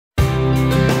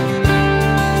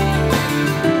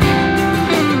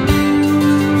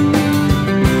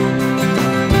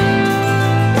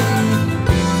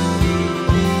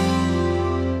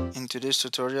this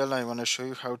tutorial, I want to show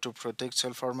you how to protect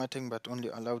cell formatting but only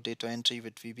allow data entry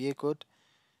with VBA code.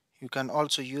 You can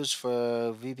also use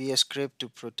VBA script to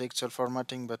protect cell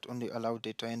formatting but only allow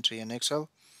data entry in Excel.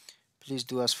 Please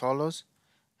do as follows.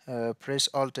 Press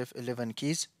Alt F11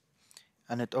 keys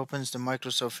and it opens the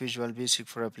Microsoft Visual Basic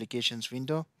for Applications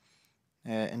window.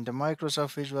 In the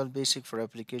Microsoft Visual Basic for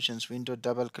Applications window,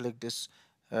 double click this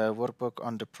workbook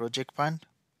on the project pane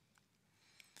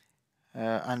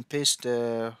and paste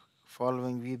the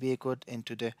following VBA code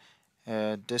into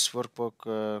this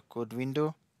workbook code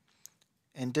window.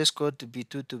 In this code,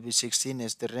 B2 to B16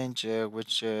 is the range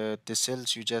which the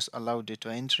cells you just allow data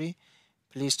entry.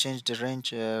 Please change the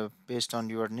range based on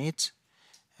your needs.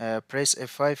 Press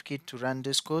F5 key to run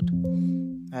this code.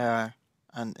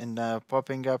 And in the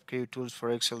popping up Create Tools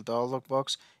for Excel dialog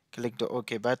box, click the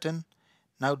OK button.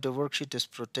 Now the worksheet is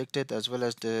protected as well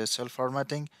as the cell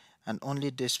formatting, and only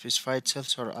the specified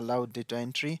cells are allowed data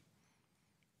entry.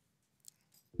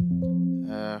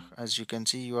 As you can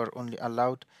see, you are only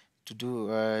allowed to do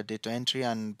data entry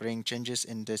and bring changes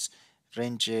in this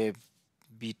range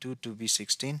B2 to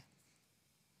B16.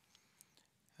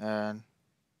 And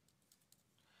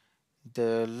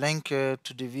the link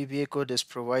to the VBA code is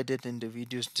provided in the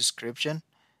video's description.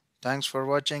 Thanks for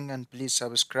watching and please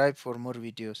subscribe for more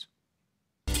videos.